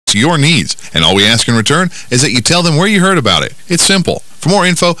your needs. And all we ask in return is that you tell them where you heard about it. It's simple. For more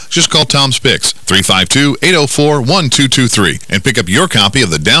info, just call Tom Spix, 352-804-1223, and pick up your copy of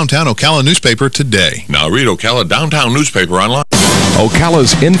the Downtown Ocala newspaper today. Now read Ocala Downtown newspaper online.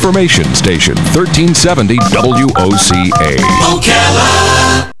 Ocala's information station, 1370 WOCA.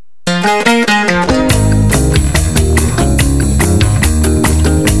 Ocala!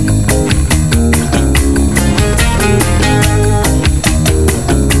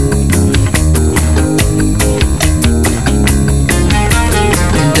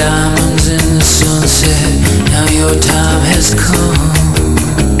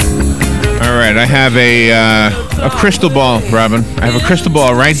 I have a crystal ball, Robin. I have a crystal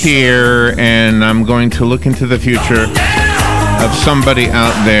ball right here, and I'm going to look into the future of somebody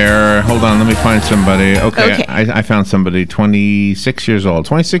out there. Hold on, let me find somebody. Okay. I found somebody, 26 years old.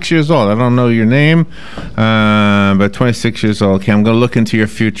 26 years old. I don't know your name, but 26 years old. Okay, I'm going to look into your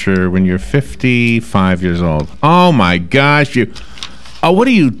future when you're 55 years old. Oh, my gosh. Oh, what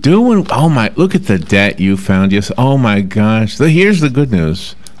are you doing? Oh, my. Look at the debt you found. Yes. Oh, my gosh. Here's the good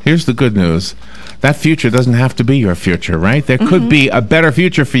news. Here's the good news. That future doesn't have to be your future, right? There could be a better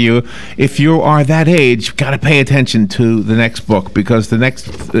future for you. If you are that age, you've got to pay attention to the next book, because the next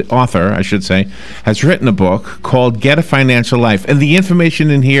author, I should say, has written a book called Get a Financial Life. And the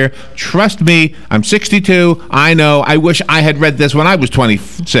information in here, trust me, I'm 62. I know. I wish I had read this when I was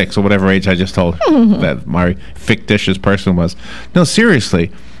 26 or whatever age I just told that my fictitious person was. No,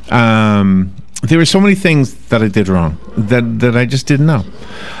 seriously. There were so many things that I did wrong that I just didn't know.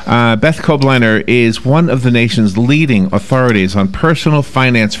 Beth Kobliner is one of the nation's leading authorities on personal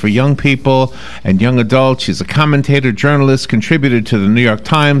finance for young people and young adults. She's a commentator, journalist, contributed to the New York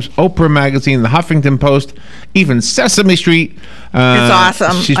Times, Oprah Magazine, the Huffington Post, even Sesame Street. It's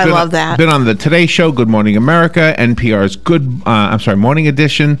awesome. I love that. Been on the Today Show, Good Morning America, NPR's Morning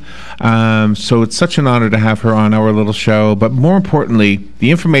Edition. So it's such an honor to have her on our little show. But more importantly, the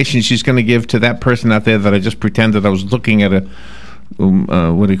information she's going to give to that person out there that I just pretended I was looking at a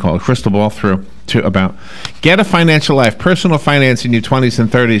crystal ball through about. Get a Financial Life, personal finance in your 20s and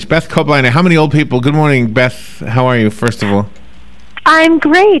 30s. Beth Kobliner, how many old people? Good morning, Beth. How are you, first of all? I'm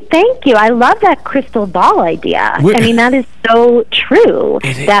great, thank you. I love that crystal ball idea. That is so true,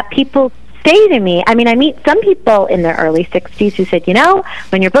 that people say to me, I meet some people in their early 60s who said,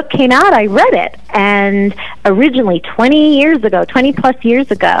 when your book came out, I read it, and originally 20 plus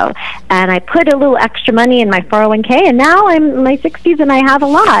years ago, and I put a little extra money in my 401k, and now I'm in my 60s and I have a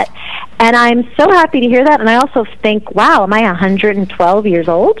lot. And I'm so happy to hear that. And I also think, wow, am I 112 years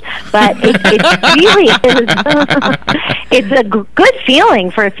old? But it really is. It's a good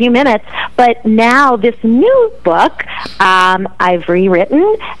feeling for a few minutes. But now this new book, I've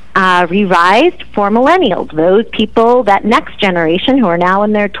rewritten, revised for millennials, those people, that next generation who are now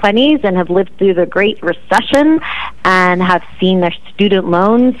in their 20s and have lived through the Great Recession and have seen their student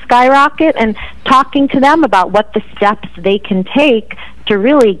loans skyrocket, and talking to them about what the steps they can take to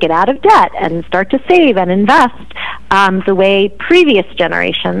really get out of debt and start to save and invest the way previous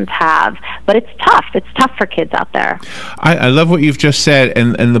generations have. But it's tough. It's tough for kids out there. I love what you've just said.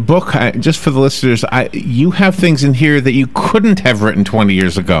 And the book, just for the listeners, you have things in here that you couldn't have written 20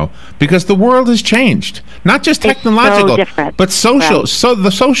 years ago, because the world has changed. Not just technological, but social. Right. So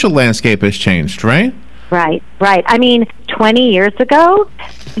the social landscape has changed, right? Right. 20 years ago,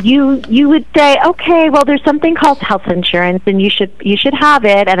 you would say, okay, well, there's something called health insurance, and you should have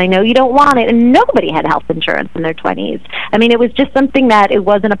it, and I know you don't want it, and nobody had health insurance in their 20s. It was just something that it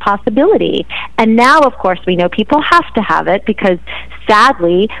wasn't a possibility. And now, of course, we know people have to have it, because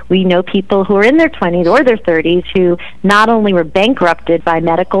sadly, we know people who are in their 20s or their 30s who not only were bankrupted by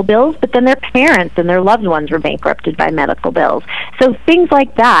medical bills, but then their parents and their loved ones were bankrupted by medical bills. So things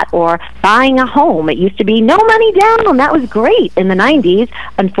like that, or buying a home. It used to be no money down. That was great in the 90s.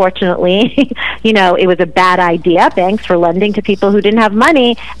 Unfortunately, it was a bad idea. Banks were lending to people who didn't have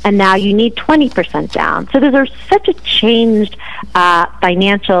money, and now you need 20% down. So there's such a changed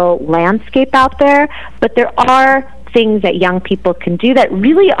financial landscape out there, but there are things that young people can do that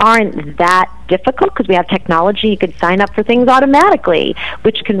really aren't that difficult, because we have technology. You could sign up for things automatically,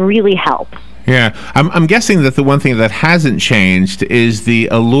 which can really help. Yeah, I'm guessing that the one thing that hasn't changed is the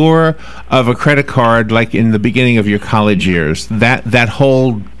allure of a credit card, like in the beginning of your college years. That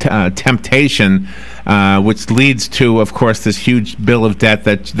whole temptation, which leads to, of course, this huge bill of debt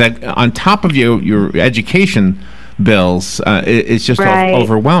that on top of your education bills, is just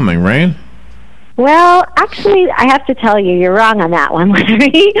overwhelming, right? Well, actually, I have to tell you, you're wrong on that one,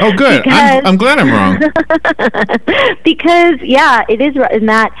 Larry. Oh, good. I'm glad I'm wrong. Because, yeah, it is in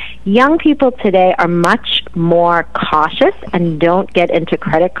that young people today are much more cautious and don't get into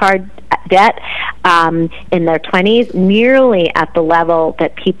credit card debt in their 20s nearly at the level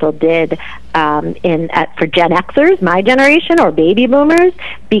that people did for Gen Xers, my generation, or baby boomers,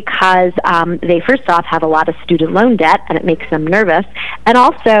 because they first off have a lot of student loan debt, and it makes them nervous. And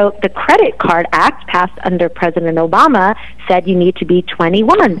also, the Credit Card Act passed under President Obama said you need to be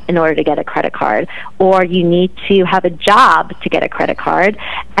 21 in order to get a credit card, or you need to have a job to get a credit card.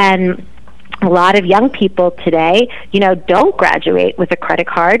 And a lot of young people today, don't graduate with a credit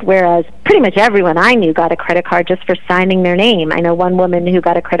card, whereas pretty much everyone I knew got a credit card just for signing their name. I know one woman who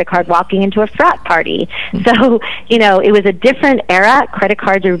got a credit card walking into a frat party. So, it was a different era. Credit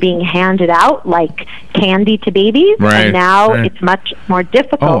cards are being handed out like candy to babies, and now it's much more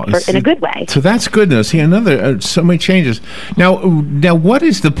difficult in a good way. So that's good news. See, so many changes. Now, what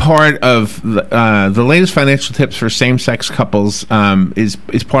is the part of the latest financial tips for same-sex couples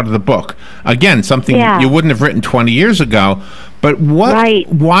is part of the book? Again, something you wouldn't have written 20 years ago, but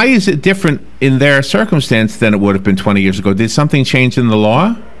why is it different in their circumstance than it would have been 20 years ago? Did something change in the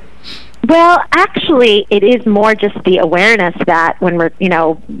law? Well, actually, it is more just the awareness that when we're,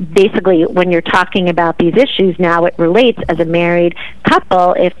 basically when you're talking about these issues now, it relates as a married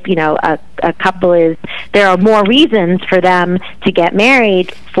couple. If, a couple there are more reasons for them to get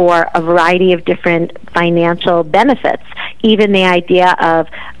married for a variety of different financial benefits. Even the idea of,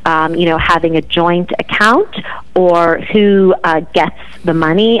 having a joint account, or who gets the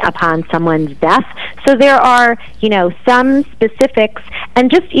money upon someone's death. So there are, some specifics, and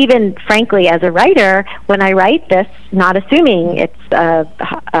just even frankly, as a writer, when I write this, not assuming it's a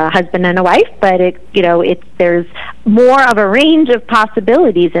husband and a wife, but there's more of a range of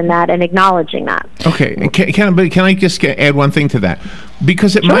possibilities in that, and acknowledging that. Okay, can I just add one thing to that?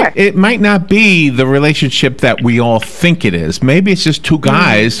 Because it might not be the relationship that we all think it is. Maybe it's just two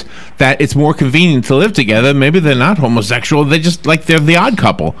guys that it's more convenient to live together. Maybe they're not homosexual. They just they're the odd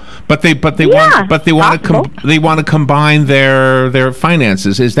couple, but they want to combine their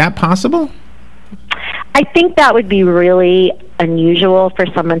finances. Is that possible? I think that would be really unusual for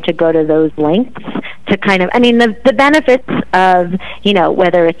someone to go to those lengths to kind of, the benefits of,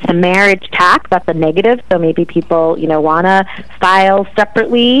 whether it's the marriage tax, that's a negative, so maybe people, want to file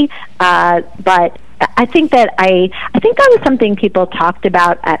separately, but I think that was something people talked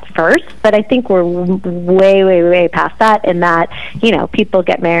about at first, but I think we're way, way, way past that, in that, people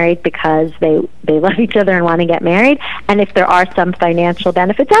get married because they love each other and want to get married, and if there are some financial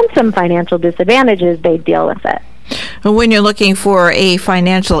benefits and some financial disadvantages, they deal with it. When you're looking for a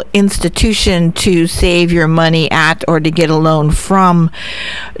financial institution to save your money at or to get a loan from,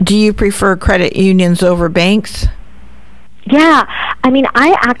 do you prefer credit unions over banks? Yeah,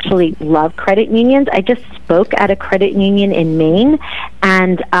 I actually love credit unions. I just spoke at a credit union in Maine,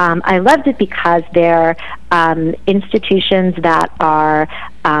 and I loved it because they're institutions that are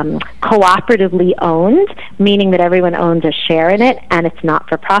cooperatively owned, meaning that everyone owns a share in it, and it's not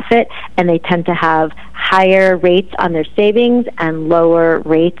for profit, and they tend to have higher rates on their savings and lower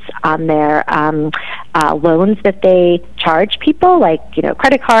rates on their loans that they charge people, like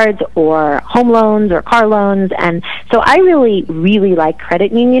credit cards or home loans or car loans. And so I really, really like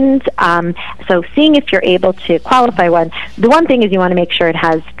credit unions. So seeing if you're able to qualify one, the one thing is you want to make sure it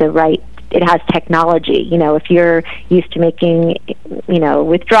has technology. If you're used to making,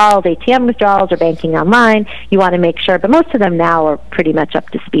 withdrawals, ATM withdrawals, or banking online, you want to make sure. But most of them now are pretty much up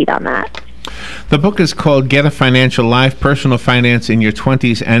to speed on that. The book is called Get a Financial Life, Personal Finance in Your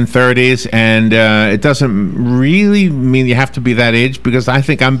 20s and 30s, and it doesn't really mean you have to be that age, because I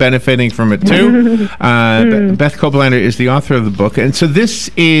think I'm benefiting from it too. Beth Kobliner is the author of the book, and so this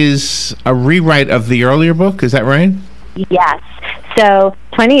is a rewrite of the earlier book, is that right? Yes. So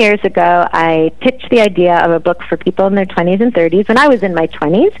 20 years ago, I pitched the idea of a book for people in their 20s and 30s when I was in my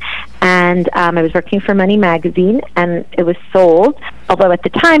 20s, and I was working for Money Magazine, and it was sold, although at the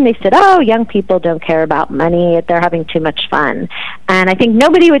time they said, oh, young people don't care about money, they're having too much fun. And I think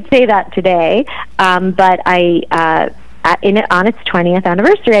nobody would say that today, but on its 20th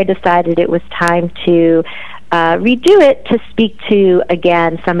anniversary, I decided it was time to redo it to speak to,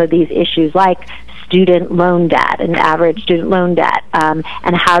 again, some of these issues like student loan debt and average student loan debt, and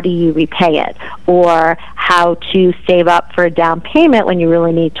how do you repay it, or how to save up for a down payment when you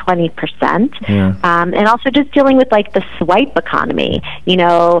really need 20%, and also just dealing with the swipe economy.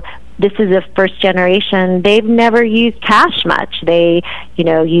 this is a first generation. They've never used cash much. They,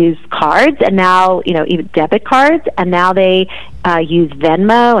 use cards, and now, even debit cards, and now they use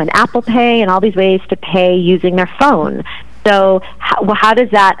Venmo and Apple Pay and all these ways to pay using their phone. So how does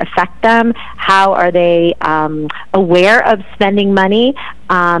that affect them? How are they aware of spending money,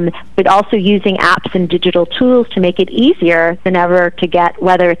 but also using apps and digital tools to make it easier than ever to get,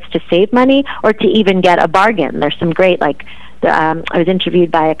 whether it's to save money or to even get a bargain? There's some great, I was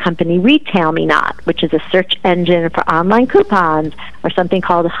interviewed by a company, Retail Me Not, which is a search engine for online coupons, or something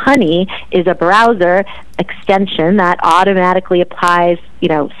called Honey is a browser extension that automatically applies,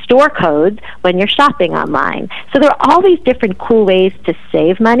 store codes when you're shopping online. So there are all these different cool ways to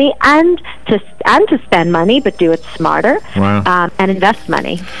save money and to spend money, but do it smarter. Wow. And invest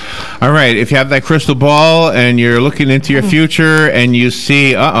money. All right. If you have that crystal ball and you're looking into your future and you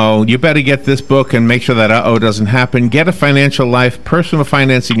see, you better get this book and make sure that doesn't happen. Get a Financial Life, Personal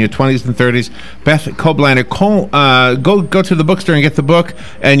Finance in Your 20s and 30s. Beth Kobliner. Go to the bookstore and get the book.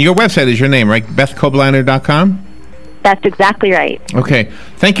 And your website is your name, right? BethKobliner.com? That's exactly right. Okay.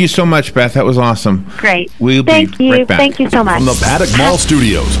 Thank you so much, Beth. That was awesome. Great. We'll be right back. Thank you so much. From the Paddock Mall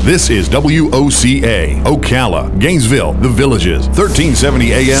Studios, this is WOCA, Ocala, Gainesville, The Villages,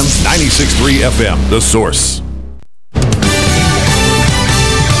 1370 AM, 96.3 FM, The Source.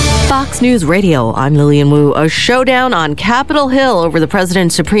 Fox News Radio, I'm Lillian Wu. A showdown on Capitol Hill over the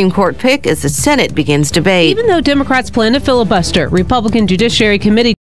president's Supreme Court pick as the Senate begins debate. Even though Democrats plan to filibuster, Republican Judiciary Committee